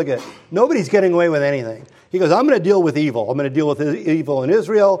saying is, look, nobody's getting away with anything. He goes, I'm going to deal with evil. I'm going to deal with evil in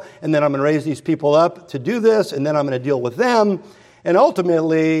Israel, and then I'm going to raise these people up to do this, and then I'm going to deal with them. And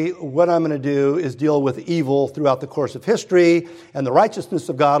ultimately, what I'm going to do is deal with evil throughout the course of history, and the righteousness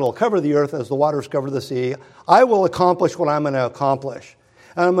of God will cover the earth as the waters cover the sea. I will accomplish what I'm going to accomplish.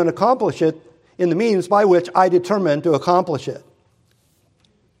 And I'm going to accomplish it in the means by which I determine to accomplish it.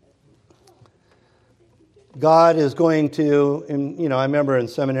 God is going to, I remember in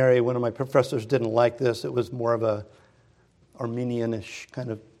seminary, one of my professors didn't like this. It was more of a Arminian-ish kind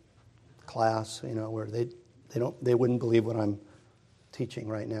of class, where they wouldn't believe what I'm teaching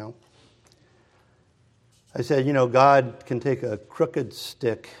right now. I said, God can take a crooked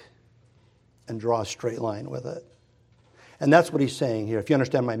stick and draw a straight line with it. And that's what he's saying here. If you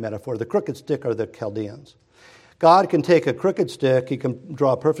understand my metaphor, the crooked stick are the Chaldeans. God can take a crooked stick, he can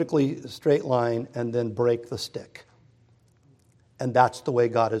draw a perfectly straight line, and then break the stick. And that's the way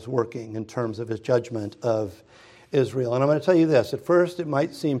God is working in terms of his judgment of Israel. And I'm going to tell you this. At first, it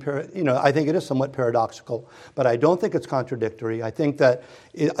might seem, I think it is somewhat paradoxical, but I don't think it's contradictory. I think that,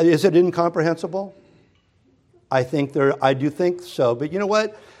 is it incomprehensible? I do think so. But you know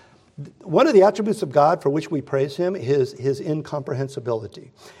what? One of the attributes of God for which we praise him is his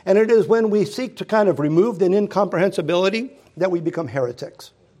incomprehensibility. And it is when we seek to kind of remove the incomprehensibility that we become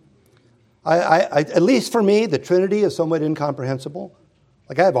heretics. At least for me, the Trinity is somewhat incomprehensible.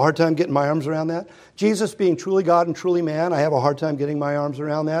 Like, I have a hard time getting my arms around that. Jesus being truly God and truly man, I have a hard time getting my arms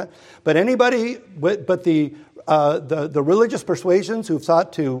around that. But the religious persuasions who've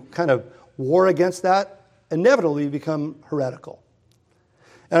sought to kind of war against that inevitably become heretical.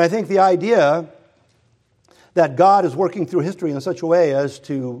 And I think the idea that God is working through history in such a way as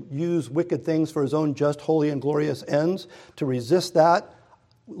to use wicked things for his own just, holy, and glorious ends, to resist that,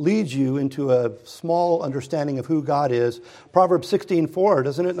 leads you into a small understanding of who God is. Proverbs 16:4,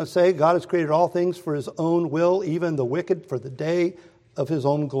 doesn't it say, God has created all things for his own will, even the wicked for the day of his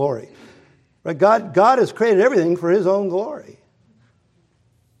own glory. Right? God has created everything for his own glory.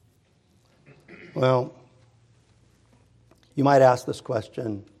 Well, you might ask this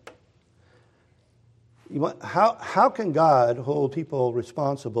question. How can God hold people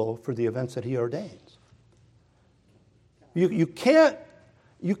responsible for the events that he ordains? You can't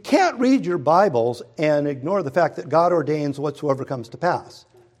read your Bibles and ignore the fact that God ordains whatsoever comes to pass.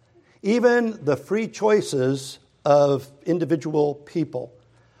 Even the free choices of individual people.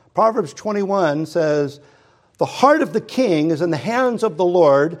 Proverbs 21 says, the heart of the king is in the hands of the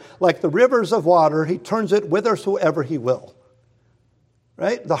Lord, like the rivers of water, he turns it whithersoever he will.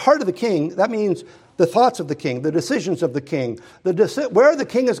 Right? The heart of the king, that means the thoughts of the king, the decisions of the king, where the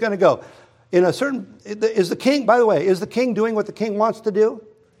king is going to go. Is the king doing what the king wants to do?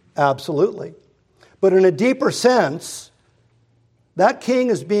 Absolutely. But in a deeper sense, that king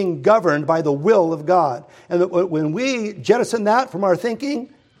is being governed by the will of God. And when we jettison that from our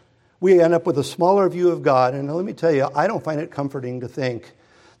thinking, we end up with a smaller view of God. And let me tell you, I don't find it comforting to think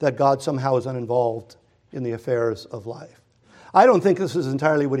that God somehow is uninvolved in the affairs of life. I don't think this is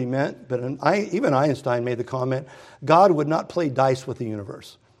entirely what he meant, but even Einstein made the comment, God would not play dice with the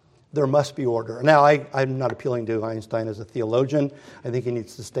universe. There must be order. Now, I'm not appealing to Einstein as a theologian. I think he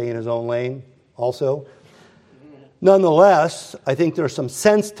needs to stay in his own lane also. Nonetheless, I think there's some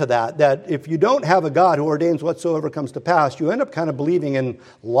sense to that if you don't have a God who ordains whatsoever comes to pass, you end up kind of believing in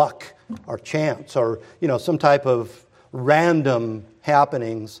luck or chance or, some type of random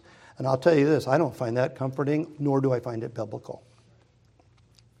happenings. And I'll tell you this, I don't find that comforting, nor do I find it biblical.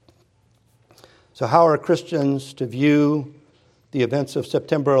 So how are Christians to view the events of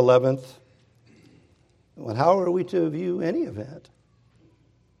September 11th? Well, how are we to view any event?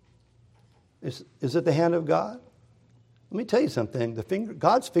 Is it the hand of God? Let me tell you something.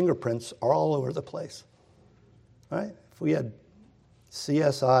 God's fingerprints are all over the place. Right? If we had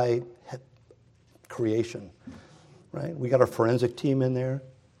CSI creation, right? We got our forensic team in there.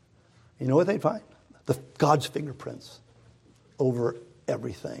 You know what they'd find? God's fingerprints over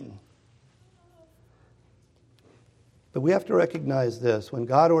everything. But we have to recognize this. When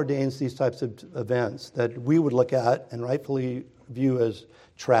God ordains these types of events that we would look at and rightfully view as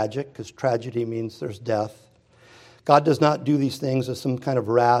tragic, because tragedy means there's death, God does not do these things as some kind of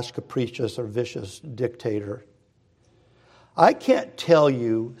rash, capricious, or vicious dictator. I can't tell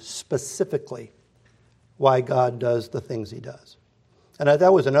you specifically why God does the things he does. And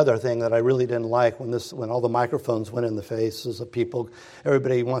that was another thing that I really didn't like when all the microphones went in the faces of people.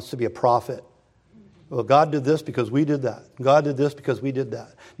 Everybody wants to be a prophet. Well, God did this because we did that. God did this because we did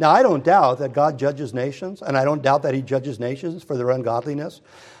that. Now, I don't doubt that God judges nations, and I don't doubt that he judges nations for their ungodliness.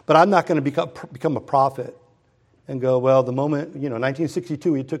 But I'm not going to become a prophet and go, well, the moment,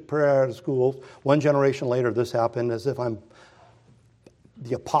 1962, he took prayer out of schools. One generation later, this happened, as if I'm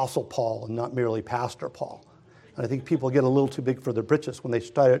the Apostle Paul and not merely Pastor Paul. And I think people get a little too big for their britches when they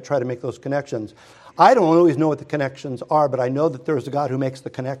try to make those connections. I don't always know what the connections are, but I know that there's a God who makes the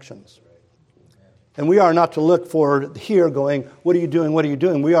connections. And we are not to look for here going, what are you doing, what are you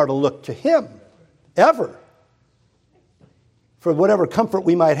doing? We are to look to him, ever, for whatever comfort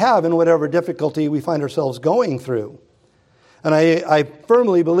we might have in whatever difficulty we find ourselves going through. And I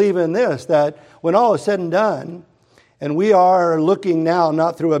firmly believe in this, that when all is said and done, and we are looking now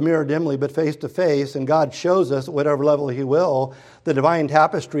not through a mirror dimly, but face to face, and God shows us at whatever level he will, the divine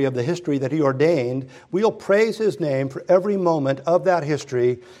tapestry of the history that he ordained, we'll praise his name for every moment of that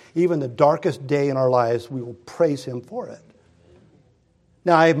history, even the darkest day in our lives, we will praise him for it.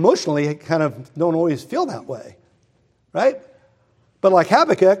 Now, I emotionally kind of don't always feel that way, right? But like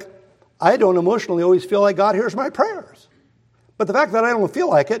Habakkuk, I don't emotionally always feel like God hears my prayers. But the fact that I don't feel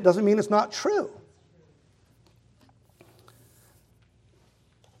like it doesn't mean it's not true.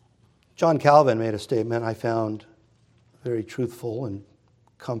 John Calvin made a statement I found very truthful and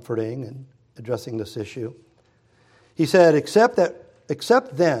comforting in addressing this issue. He said, except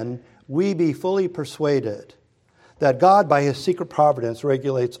then we be fully persuaded that God by his secret providence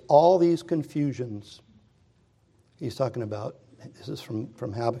regulates all these confusions. He's talking about, this is from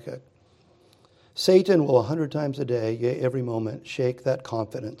Habakkuk. Satan will 100 times a day, yea, every moment, shake that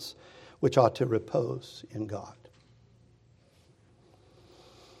confidence which ought to repose in God.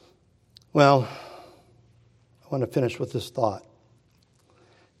 Well, I want to finish with this thought.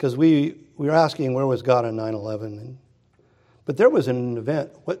 Because we were asking where was God on 9/11. But there was an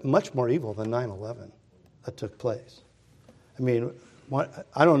event much more evil than 9/11 that took place. I mean,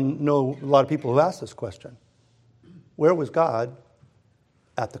 I don't know a lot of people who ask this question. Where was God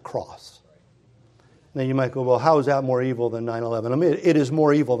at the cross? Now you might go, well, how is that more evil than 9/11? I mean, it is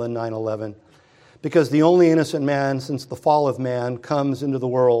more evil than 9/11. Because the only innocent man since the fall of man comes into the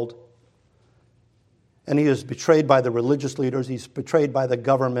world. And he is betrayed by the religious leaders. He's betrayed by the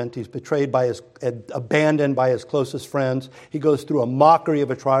government. He's betrayed by abandoned by his closest friends. He goes through a mockery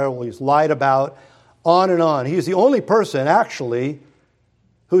of a trial. He's lied about, on and on. He's the only person, actually,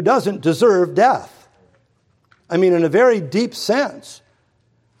 who doesn't deserve death. I mean, in a very deep sense.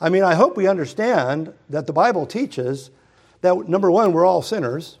 I mean, I hope we understand that the Bible teaches that, number one, we're all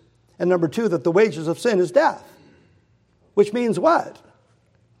sinners, and number two, that the wages of sin is death. Which means what?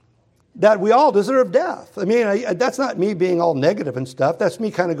 That we all deserve death. I mean, that's not me being all negative and stuff. That's me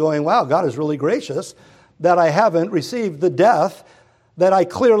kind of going, wow, God is really gracious that I haven't received the death that I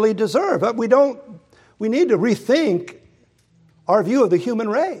clearly deserve. But we need to rethink our view of the human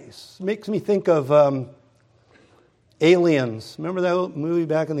race. It makes me think of Aliens. Remember that movie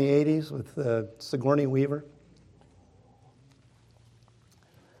back in the 80s with Sigourney Weaver?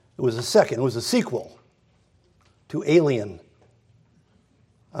 It was a sequel to Alien.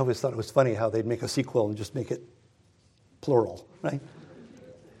 I always thought it was funny how they'd make a sequel and just make it plural, right?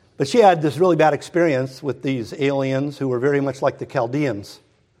 But she had this really bad experience with these aliens who were very much like the Chaldeans,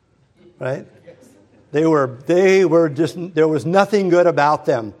 right? They were just, there was nothing good about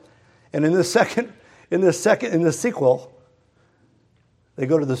them. And in the sequel, they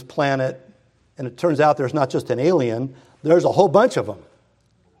go to this planet, and it turns out there's not just an alien, there's a whole bunch of them,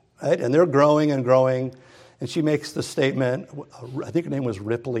 right? And they're growing and growing. And she makes the statement, I think her name was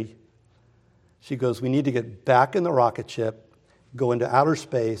Ripley. She goes, we need to get back in the rocket ship, go into outer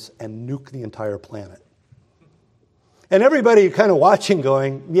space, and nuke the entire planet. And everybody kind of watching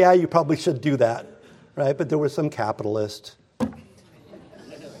going, yeah, you probably should do that, right? But there was some capitalist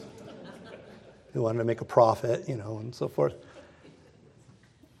who wanted to make a profit, and so forth.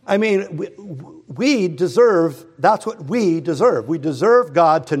 I mean, we deserve, that's what we deserve. We deserve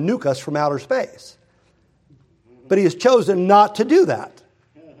God to nuke us from outer space. But he has chosen not to do that,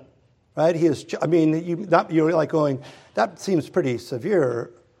 right? You're like going, that seems pretty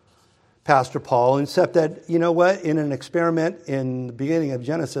severe, Pastor Paul, except that, you know what? In an experiment in the beginning of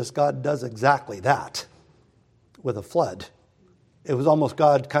Genesis, God does exactly that with a flood. It was almost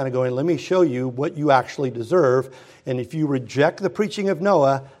God kind of going, let me show you what you actually deserve. And if you reject the preaching of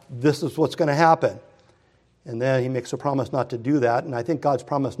Noah, this is what's going to happen. And then he makes a promise not to do that. And I think God's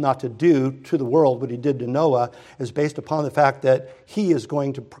promise not to do to the world what he did to Noah is based upon the fact that he is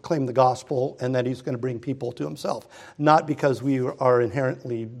going to proclaim the gospel and that he's going to bring people to himself. Not because we are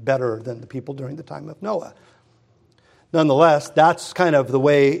inherently better than the people during the time of Noah. Nonetheless, that's kind of the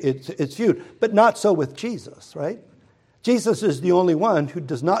way it's viewed. But not so with Jesus, right? Jesus is the only one who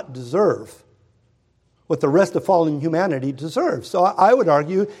does not deserve what the rest of fallen humanity deserves. So I would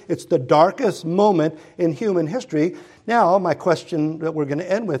argue it's the darkest moment in human history. Now, my question that we're going to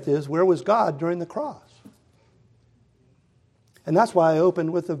end with is, where was God during the cross? And that's why I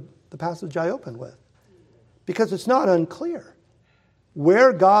opened with the passage I opened with. Because it's not unclear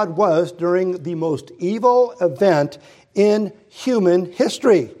where God was during the most evil event in human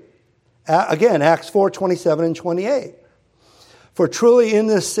history. Again, Acts 4:27 and 28. For truly in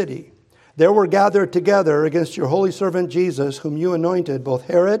this city there were gathered together against your holy servant Jesus, whom you anointed, both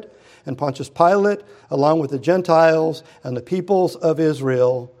Herod and Pontius Pilate, along with the Gentiles and the peoples of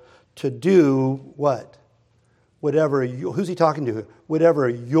Israel, to do what? Who's he talking to? Whatever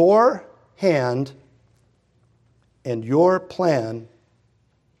your hand and your plan,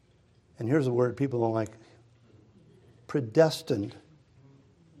 and here's a word people don't like, predestined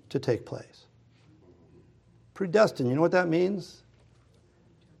to take place. Predestined, you know what that means?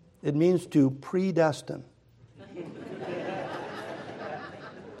 It means to predestine. I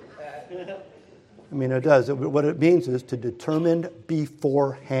mean, it does. What it means is to determine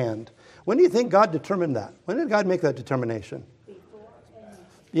beforehand. When do you think God determined that? When did God make that determination?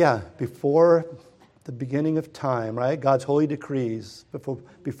 Yeah, before the beginning of time, right? God's holy decrees,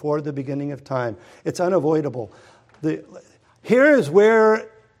 before the beginning of time. It's unavoidable. Here is where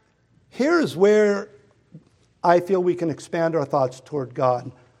I feel we can expand our thoughts toward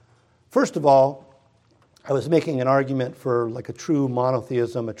God. First of all, I was making an argument for like a true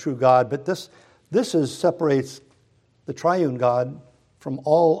monotheism, a true God, but this separates the triune God from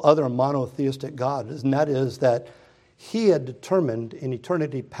all other monotheistic gods, and that is that he had determined in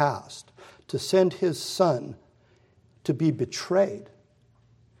eternity past to send his Son to be betrayed,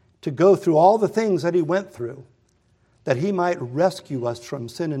 to go through all the things that he went through, that he might rescue us from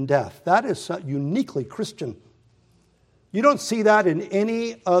sin and death. That is uniquely Christian. You don't see that in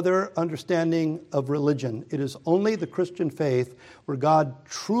any other understanding of religion. It is only the Christian faith where God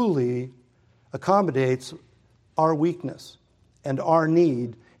truly accommodates our weakness and our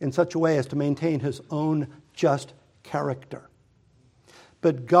need in such a way as to maintain his own just character.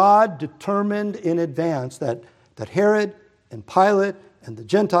 But God determined in advance that Herod and Pilate and the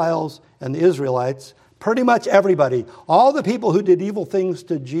Gentiles and the Israelites, pretty much everybody, all the people who did evil things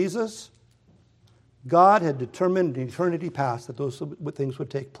to Jesus, God had determined in eternity past that those things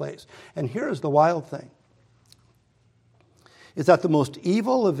would take place. And here's the wild thing, is that the most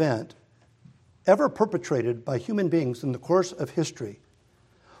evil event ever perpetrated by human beings in the course of history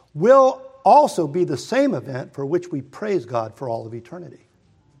will also be the same event for which we praise God for all of eternity.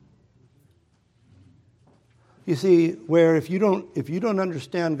 You see, where if you don't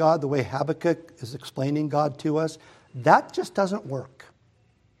understand God the way Habakkuk is explaining God to us, that just doesn't work.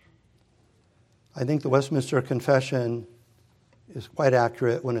 I think the Westminster Confession is quite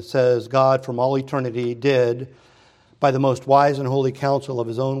accurate when it says, God from all eternity did, by the most wise and holy counsel of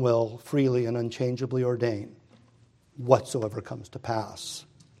his own will, freely and unchangeably ordain whatsoever comes to pass.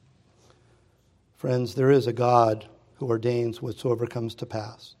 Friends, there is a God who ordains whatsoever comes to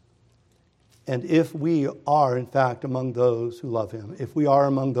pass. And if we are, in fact, among those who love him, if we are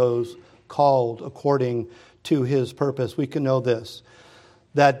among those called according to his purpose, we can know this,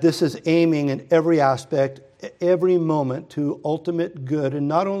 that this is aiming in every aspect, every moment to ultimate good. And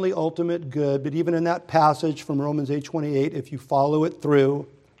not only ultimate good, but even in that passage from Romans 8:28, if you follow it through,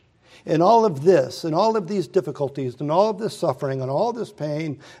 in all of this, and all of these difficulties, and all of this suffering, and all of this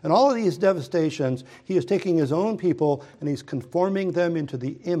pain, and all of these devastations, he is taking his own people and he's conforming them into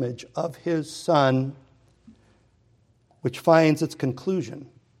the image of his Son, which finds its conclusion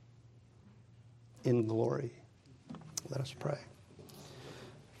in glory. Let us pray.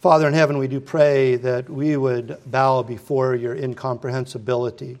 Father in heaven, we do pray that we would bow before your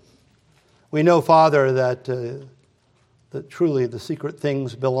incomprehensibility. We know, Father, that truly the secret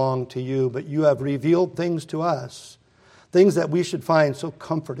things belong to you, but you have revealed things to us, things that we should find so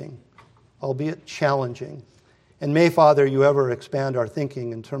comforting, albeit challenging. And may, Father, you ever expand our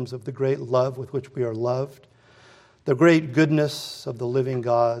thinking in terms of the great love with which we are loved, the great goodness of the living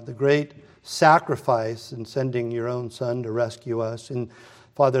God, the great sacrifice in sending your own Son to rescue us, and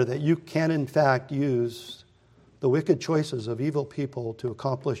Father, that you can in fact use the wicked choices of evil people to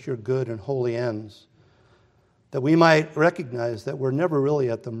accomplish your good and holy ends, that we might recognize that we're never really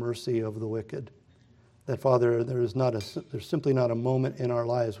at the mercy of the wicked, that, Father, there's simply not a moment in our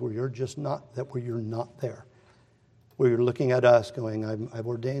lives where you're not there. Where you're looking at us going, I've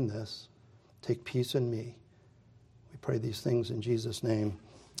ordained this. Take peace in me. We pray these things in Jesus' name.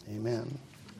 Amen.